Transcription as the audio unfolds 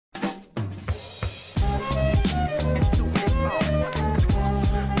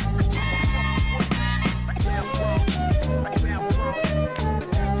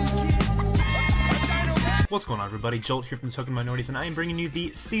What's going on, everybody? Jolt here from the Token Minorities, and I am bringing you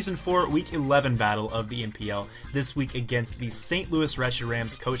the Season 4 Week 11 battle of the NPL, this week against the St. Louis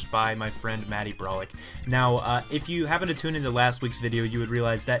Reshirams, coached by my friend Matty Brollic. Now, if you happen to tune into last week's video, you would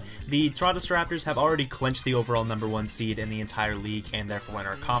realize that the Toronto Raptors have already clinched the overall #1 seed in the entire league, and therefore in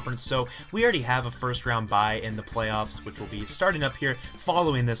our conference, so we already have a first-round bye in the playoffs, which will be starting up here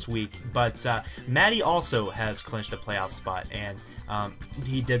following this week, but Matty also has clinched a playoff spot, and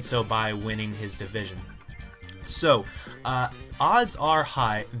he did so by winning his division. So, odds are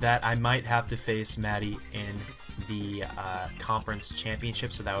high that I might have to face Matty in the conference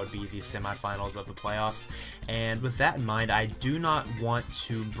championship, so that would be the semifinals of the playoffs. And with that in mind, I do not want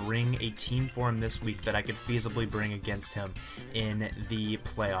to bring a team for him this week that I could feasibly bring against him in the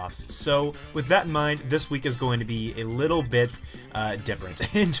playoffs. So with that in mind, this week is going to be a little bit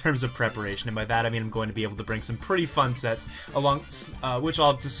different in terms of preparation, and by that I mean I'm going to be able to bring some pretty fun sets along, which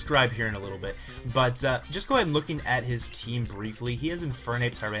I'll describe here in a little bit. But just go ahead and looking at his team briefly, he has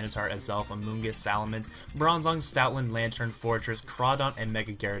Infernape, Tyranitar, Azelf, Amoonguss, Salamence, Bronzong, Stoutland, Lantern, Fortress, Crawdon, and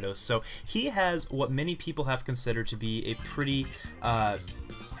Mega Gyarados. So he has what many people have considered to be a pretty, I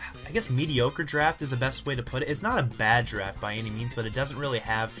guess mediocre draft is the best way to put it. It's not a bad draft by any means, but it doesn't really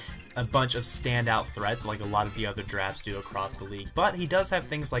have a bunch of standout threats like a lot of the other drafts do across the league. But he does have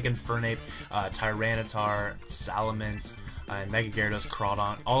things like Infernape, Tyranitar, Salamence, and Mega Gyarados,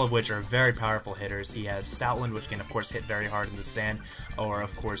 Crawdon, all of which are very powerful hitters. He has Stoutland, which can of course hit very hard in the sand, or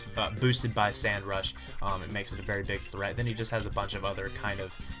of course boosted by Sand Rush. It makes it a very big threat. Then he just has a bunch of other kind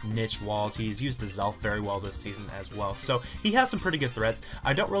of niche walls. He's used Azelf very well this season as well. So he has some pretty good threats.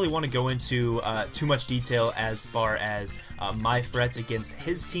 I don't really want to go into too much detail as far as my threats against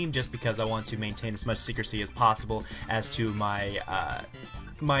his team, just because I want to maintain as much secrecy as possible as to my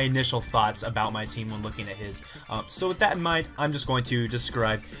my initial thoughts about my team when looking at his. So with that in mind, I'm just going to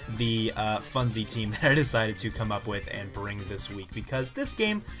describe the funsy team that I decided to come up with and bring this week, because this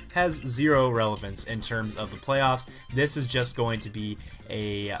game has zero relevance in terms of the playoffs. This is just going to be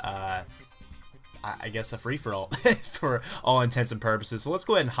a I guess a free-for-all for all intents and purposes. So let's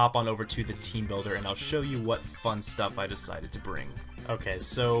go ahead and hop on over to the team builder, and I'll show you what fun stuff I decided to bring. Okay,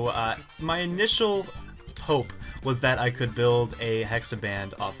 so my initial hope was that I could build a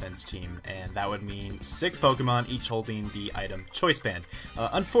Hexaband offense team, and that would mean 6 Pokemon, each holding the item Choice Band.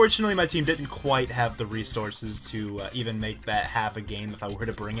 Unfortunately, my team didn't quite have the resources to even make that half a game if I were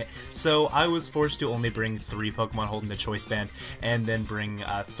to bring it, so I was forced to only bring 3 Pokemon holding the Choice Band, and then bring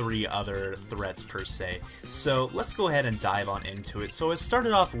 3 other threats per se. So let's go ahead and dive on into it. So I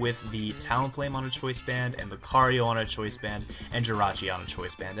started off with the Talonflame on a Choice Band, and Lucario on a Choice Band, and Jirachi on a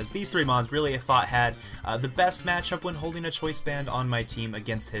Choice Band, as these 3 mons really I thought had the best matchup when holding a Choice Band on my team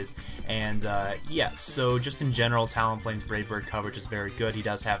against his. And yeah, so just in general, Talonflame's Brave Bird coverage is very good. He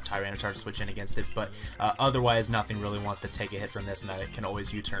does have Tyranitar to switch in against it, but otherwise nothing really wants to take a hit from this, and I can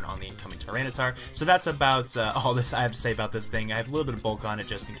always U-turn on the incoming Tyranitar. So that's about all this I have to say about this thing. I have a little bit of bulk on it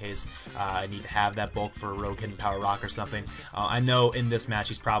just in case I need to have that bulk for a Rogue Hidden Power Rock or something. I know in this match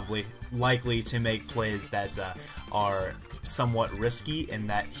he's probably likely to make plays that are somewhat risky in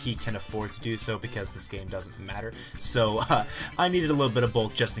that he can afford to do so because this game doesn't matter. So I needed a little bit of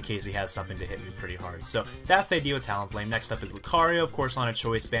bulk just in case he has something to hit me pretty hard. So that's the idea with Talonflame. Next up is Lucario, of course, on a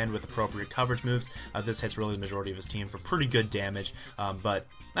Choice Band with appropriate coverage moves. This hits really the majority of his team for pretty good damage, but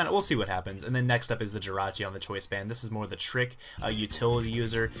we'll see what happens. And then next up is the Jirachi on the Choice Band. This is more the trick utility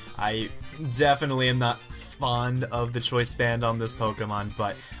user. I definitely am not fond of the Choice Band on this Pokemon,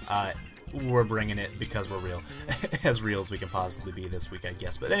 but we're bringing it because we're real. As real as we can possibly be this week, I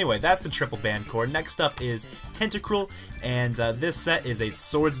guess. But anyway, that's the triple band core. Next up is Tentacruel, and this set is a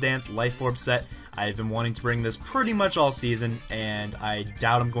Swords Dance Life Orb set. I've been wanting to bring this pretty much all season, and I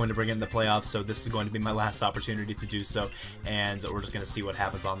doubt I'm going to bring it in the playoffs, so this is going to be my last opportunity to do so, and we're just going to see what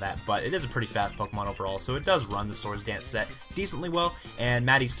happens on that. But it is a pretty fast Pokemon overall, so it does run the Swords Dance set decently well, and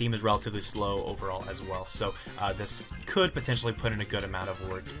Matty's team is relatively slow overall as well, so this could potentially put in a good amount of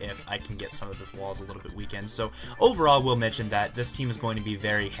work if I can get some of his walls a little bit weakened. So overall, we'll mention that this team is going to be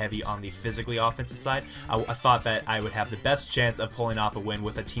very heavy on the physically offensive side. I thought that I would have the best chance of pulling off a win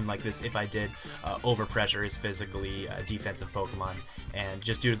with a team like this if I did overpressure his physically defensive Pokemon, and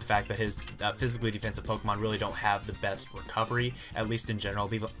just due to the fact that his physically defensive Pokemon really don't have the best recovery, at least in general.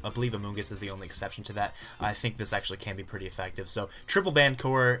 I believe Amoonguss is the only exception to that. I think this actually can be pretty effective. So triple band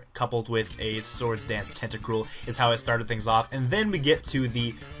core coupled with a Swords Dance Tentacruel is how I started things off, and then we get to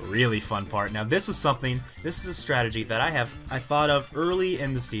the really fun part. Now this is a strategy that I thought of early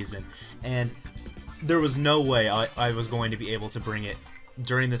in the season, and there was no way I was going to be able to bring it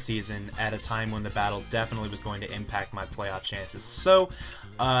during the season at a time when the battle definitely was going to impact my playoff chances. So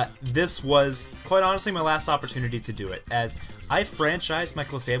this was, quite honestly, my last opportunity to do it, as I franchised my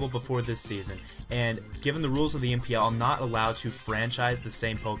CLEFABLE before this season, and given the rules of the NPL, I'm not allowed to franchise the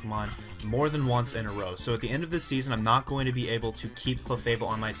same Pokemon more than once in a row. So at the end of this season, I'm not going to be able to keep CLEFABLE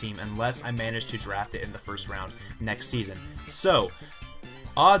on my team unless I manage to draft it in the first round next season. So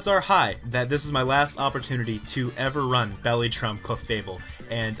odds are high that this is my last opportunity to ever run Belly Drum CLEFABLE,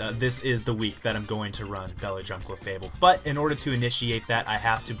 and this is the week that I'm going to run Belly Drum CLEFABLE. But in order to initiate that, I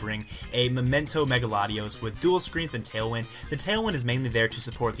have to bring a Memento Megaladios with dual screens and Tailwind. The Tailwind is mainly there to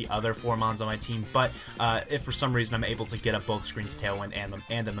support the other 4 mons on my team, but if for some reason I'm able to get up both screens Tailwind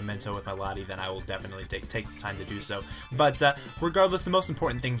and a Memento with my Lottie, then I will definitely take the time to do so. But regardless, the most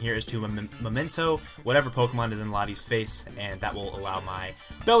important thing here is to Memento whatever Pokemon is in Lottie's face, and that will allow my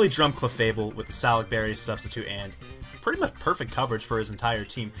Belly Drum CLEFABLE with the Salac Berry substitute and pretty much perfect coverage for his entire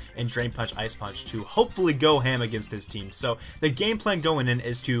team and Drain Punch, Ice Punch to hopefully go ham against his team. So the game plan going in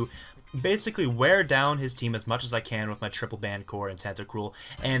is to basically wear down his team as much as I can with my triple band core and Tentacruel,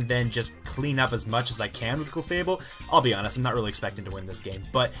 and then just clean up as much as I can with CLEFABLE. I'll be honest, I'm not really expecting to win this game,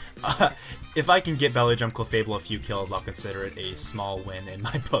 but if I can get Belly Drum CLEFABLE a few kills, I'll consider it a small win in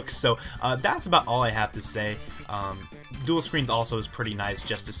my book. So that's about all I have to say. Dual screens also is pretty nice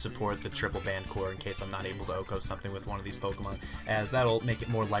just to support the triple band core in case I'm not able to OHKO something with one of these Pokemon, as that'll make it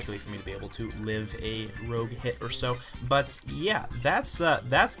more likely for me to be able to live a rogue hit or so. But yeah, that's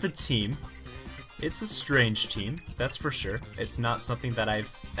the team. It's a strange team, that's for sure. It's not something that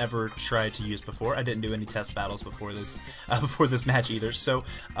I've ever tried to use before. I didn't do any test battles before this match either. So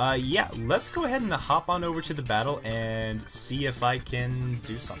yeah, let's go ahead and hop on over to the battle and see if I can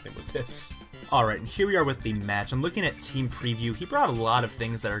do something with this. Alright, and here we are with the match. I'm looking at team preview. He brought a lot of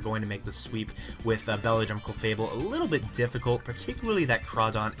things that are going to make the sweep with Belly Drum CLEFABLE a little bit difficult, particularly that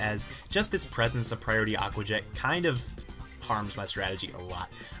Crawdaunt, as just its presence of Priority Aqua Jet kind of harms my strategy a lot.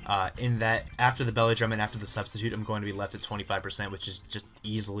 In that after the Belly Drum and after the substitute, I'm going to be left at 25%, which is just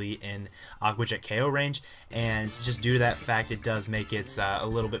easily in Aqua Jet KO range, and just due to that fact, it does make it a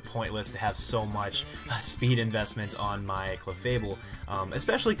little bit pointless to have so much speed investment on my CLEFABLE,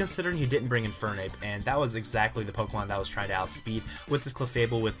 especially considering he didn't bring Infernape, and that was exactly the Pokemon that I was trying to outspeed with this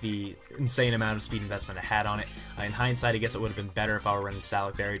CLEFABLE with the insane amount of speed investment I had on it. In hindsight, I guess it would have been better if I were running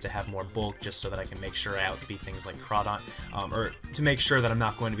Salac Berry to have more bulk, just so that I can make sure I outspeed things like Crawdaunt, or to make sure that I'm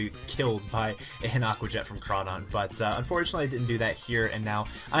not going to be killed by an Aqua Jet from Crawdaunt. But unfortunately, I didn't do that here, and now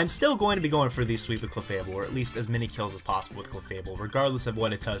I'm still going to be going for the sweep with CLEFABLE, or at least as many kills as possible with CLEFABLE, regardless of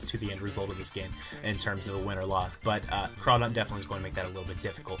what it does to the end result of this game in terms of a win or loss. But Crawdaunt definitely is going to make that a little bit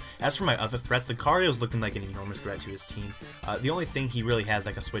difficult. As for my other threats, the Lucario is looking like an enormous threat to his team. The only thing he really has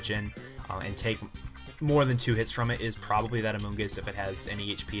that can switch in and take more than 2 hits from it is probably that Amoonguss, if it has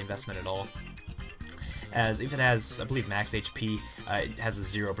any HP investment at all. As if it has, I believe, max HP, it has a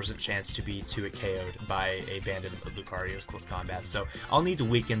 0% chance to be 2-hit KO'd by a banded Lucario's close combat. So I'll need to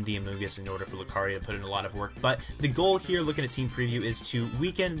weaken the Amoonguss in order for Lucario to put in a lot of work. But the goal here, looking at team preview, is to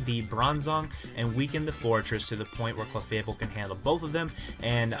weaken the Bronzong and weaken the Fortress to the point where CLEFABLE can handle both of them,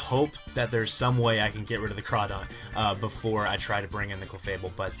 and hope that there's some way I can get rid of the Crawdaunt before I try to bring in the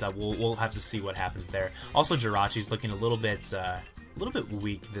CLEFABLE. But we'll have to see what happens there. Also, Jirachi's looking a little bit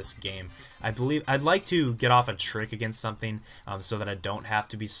weak this game. I believe I'd like to get off a trick against something so that I don't have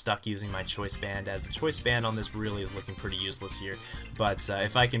to be stuck using my Choice Band, as the Choice Band on this really is looking pretty useless here. But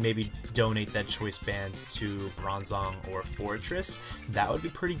if I can maybe donate that Choice Band to Bronzong or Fortress, that would be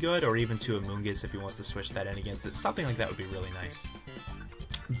pretty good, or even to Amoonguss if he wants to switch that in against it. Something like that would be really nice.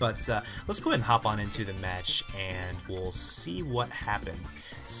 But let's go ahead and hop on into the match, and we'll see what happened.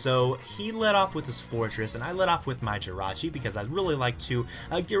 So he led off with his Fortress, and I led off with my Jirachi, because I'd really like to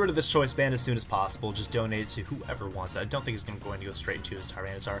get rid of this Choice Band as soon as possible, just donate it to whoever wants it. I don't think he's going to go straight into his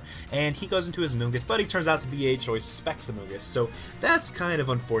Tyranitar, and he goes into his Amoonguss, but he turns out to be a Choice Specs Amoonguss, so that's kind of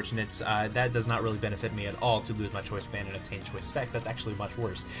unfortunate. That does not really benefit me at all to lose my Choice Band and obtain Choice Specs. That's actually much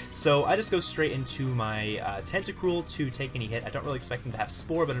worse. So I just go straight into my Tentacruel to take any hit. I don't really expect him to have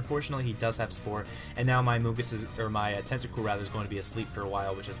Spore, but unfortunately he does have Spore, and now my Amoonguss is, or my Tentacruel rather, is going to be asleep for a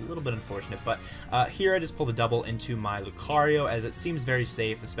while, which is a little bit unfortunate. But here I just pull the double into my Lucario, as it seems very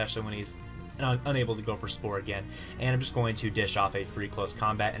safe, especially when he's unable to go for Spore again, and I'm just going to dish off a free close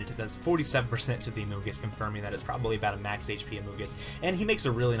combat, and it does 47% to the Amoonguss, confirming that it's probably about a max HP Amoonguss, and he makes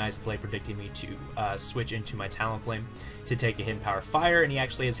a really nice play predicting me to switch into my Talonflame to take a Hidden Power Fire, and he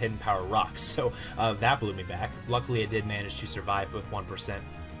actually has Hidden Power Rocks, so that blew me back. Luckily I did manage to survive with 1%.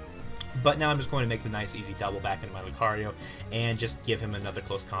 But now I'm just going to make the nice easy double back into my Lucario and just give him another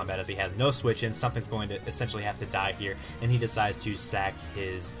close combat as he has no switch in. Something's going to essentially have to die here, and he decides to sack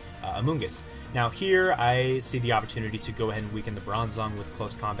his Amoonguss. Now here I see the opportunity to go ahead and weaken the Bronzong with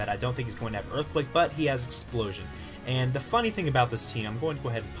close combat. I don't think he's going to have Earthquake, but he has Explosion. And the funny thing about this team, I'm going to go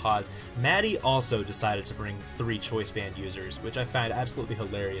ahead and pause, Matty also decided to bring 3 Choice Band users, which I find absolutely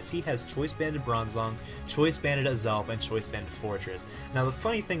hilarious. He has Choice Banded Bronzong, Choice Banded Azelf, and Choice Banded Fortress. Now the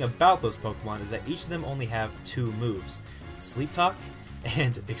funny thing about those Pokemon is that each of them only have 2 moves, Sleep Talk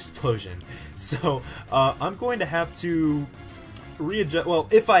and Explosion. So I'm going to have to readjust. Well,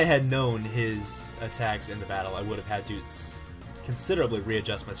 if I had known his attacks in the battle, I would have had to considerably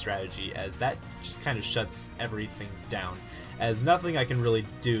readjust my strategy, as that just kind of shuts everything down, as nothing I can really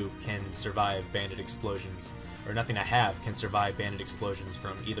do can survive Banded Explosions, or nothing I have can survive Banded Explosions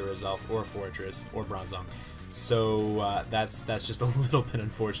from either Azelf or Fortress or Bronzong. So that's just a little bit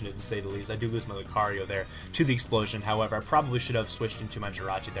unfortunate, to say the least. I do lose my Lucario there to the Explosion. However, I probably should have switched into my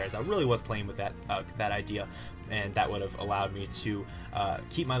Jirachi there, as I really was playing with that idea, and that would have allowed me to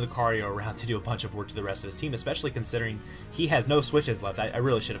keep my Lucario around to do a bunch of work to the rest of his team, especially considering he has no switches left. I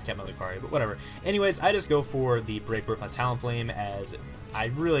really should have kept my Lucario, but whatever. Anyways, I just go for the Brave Bird on Talonflame, as I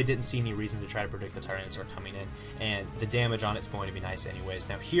really didn't see any reason to try to predict the Tyranitar coming in, and the damage on it's going to be nice anyways.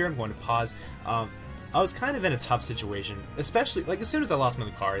 Now here I'm going to pause. I was kind of in a tough situation, especially, like, as soon as I lost my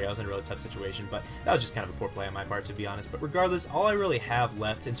Lucario, I was in a really tough situation, but that was just kind of a poor play on my part, to be honest. But regardless, all I really have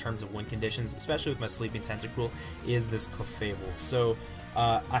left in terms of win conditions, especially with my Sleeping Tentacool, is this Clefable. So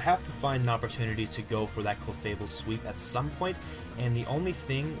I have to find an opportunity to go for that Clefable sweep at some point, and the only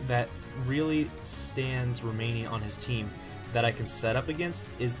thing that really stands remaining on his team that I can set up against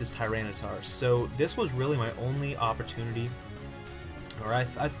is this Tyranitar. So this was really my only opportunity, or I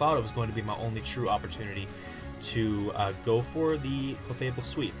thought it was going to be my only true opportunity to go for the Clefable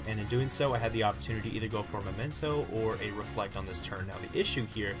sweep, and in doing so I had the opportunity to either go for a Memento or a Reflect on this turn. Now the issue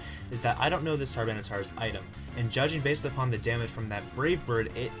here is that I don't know this Tyranitar's item, and judging based upon the damage from that Brave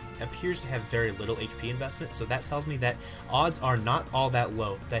Bird, it appears to have very little HP investment, so that tells me that odds are not all that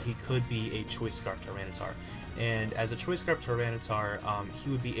low that he could be a Choice Scarf Tyranitar. And as a Choice Scarf Tyranitar, he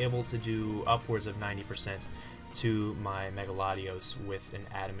would be able to do upwards of 90% to my Mega Latios with an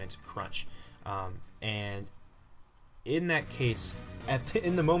Adamant Crunch. And in that case,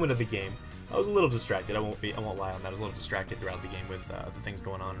 in the moment of the game, I was a little distracted. I won't lie on that. I was a little distracted throughout the game with the things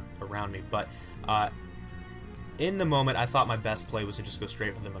going on around me. But in the moment, I thought my best play was to just go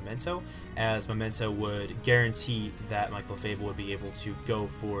straight for the Memento, as Memento would guarantee that my Clefable would be able to go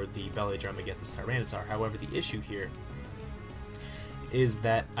for the Belly Drum against this Tyranitar. However, the issue here is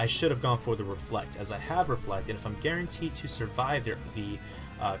that I should have gone for the Reflect, as I have Reflect, and if I'm guaranteed to survive the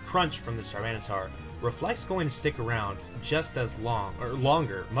crunch from this Tyranitar, Reflect's going to stick around just as long, or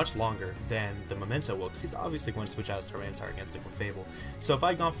longer, much longer than the Memento will, because he's obviously going to switch out his Tyranitar against the Clefable. So if I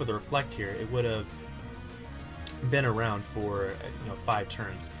had gone for the Reflect here, it would have been around for 5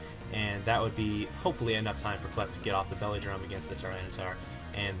 turns, and that would be hopefully enough time for Clef to get off the Belly Drum against the Tyranitar,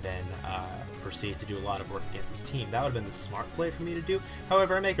 and then proceed to do a lot of work against his team. That would have been the smart play for me to do.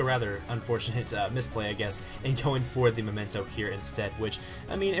 However, I make a rather unfortunate misplay, I guess, in going for the Memento here instead, which,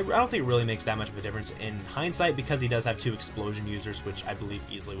 I mean, I don't think it really makes that much of a difference in hindsight, because he does have 2 Explosion users, which I believe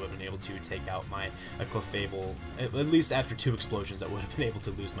easily would have been able to take out my Clefable, at least after 2 Explosions, that would have been able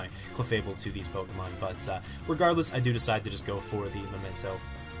to lose my Clefable to these Pokemon. But regardless, I do decide to just go for the Memento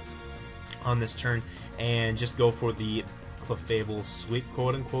on this turn, and just go for the Clefable sweep,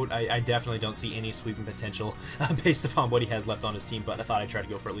 quote unquote. I definitely don't see any sweeping potential based upon what he has left on his team, but I thought I'd try to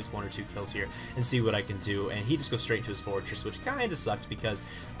go for at least 1 or 2 kills here and see what I can do. And he just goes straight into his Fortress, which kind of sucks, because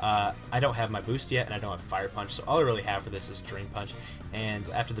I don't have my boost yet and I don't have Fire Punch, so all I really have for this is Drain Punch. And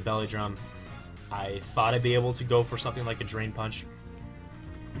after the Belly Drum, I thought I'd be able to go for something like a Drain Punch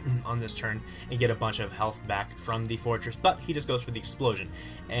on this turn and get a bunch of health back from the Fortress, but he just goes for the Explosion,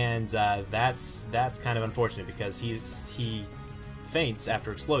 and that's kind of unfortunate, because he faints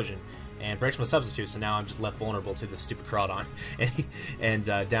after Explosion and breaks my substitute, so now I'm just left vulnerable to this stupid Crawdon, and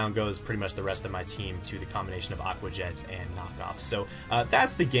down goes pretty much the rest of my team to the combination of Aqua Jet and Knockoff. So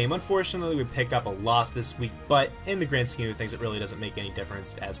that's the game. Unfortunately, we pick up a loss this week, but in the grand scheme of things, it really doesn't make any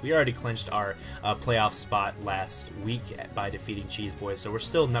difference, as we already clinched our playoff spot last week by defeating Cheese Boys, so we're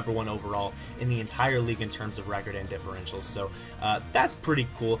still #1 overall in the entire league in terms of record and differentials, so that's pretty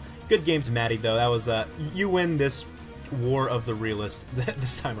cool. Good game to Matty, though. That was you win this War of the Realist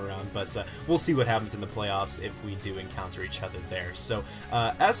this time around, but we'll see what happens in the playoffs if we do encounter each other there. So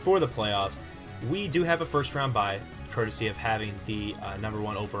as for the playoffs, we do have a first round bye, courtesy of having the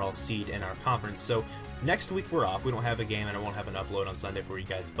 #1 overall seed in our conference, so Next week we're off. We don't have a game, and I won't have an upload on Sunday for you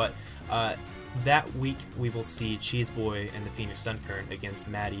guys. But that week we will see Cheeseboy and the Phoenix Suncurrent against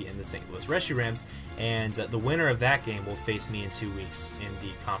Matty and the St. Louis Reshirams, and the winner of that game will face me in 2 weeks in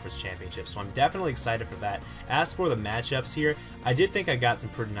the conference championship. So I'm definitely excited for that. As for the matchups here, I did think I got some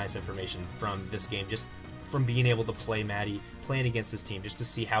pretty nice information from this game, just from being able to play Matty, playing against his team, just to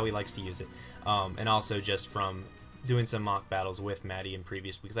see how he likes to use it, and also just from doing some mock battles with Matty in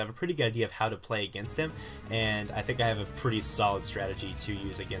previous weeks. I have a pretty good idea of how to play against him, and I think I have a pretty solid strategy to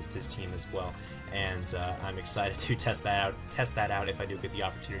use against his team as well. And I'm excited to test that out if I do get the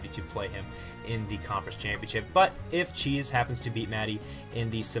opportunity to play him in the conference championship. But if Cheese happens to beat Matty in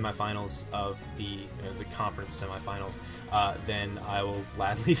the semifinals of the conference semifinals, then I will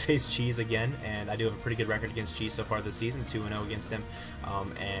gladly face Cheese again. And I do have a pretty good record against Cheese so far this season, 2-0 against him.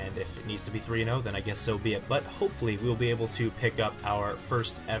 And if it needs to be 3-0, then I guess so be it. But hopefully we'll be able to pick up our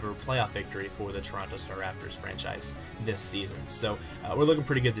first ever playoff victory for the Toronto Star Raptors franchise this season. So we're looking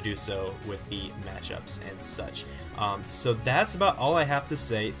pretty good to do so with the matchups and such. So that's about all I have to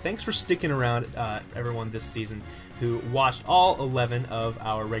say. Thanks for sticking around, everyone, this season who watched all 11 of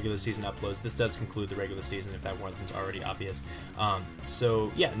our regular season uploads. This does conclude the regular season, if that wasn't already obvious.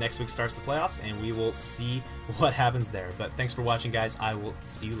 So yeah, next week starts the playoffs, and we will see what happens there. But thanks for watching, guys. I will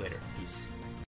see you later. Peace.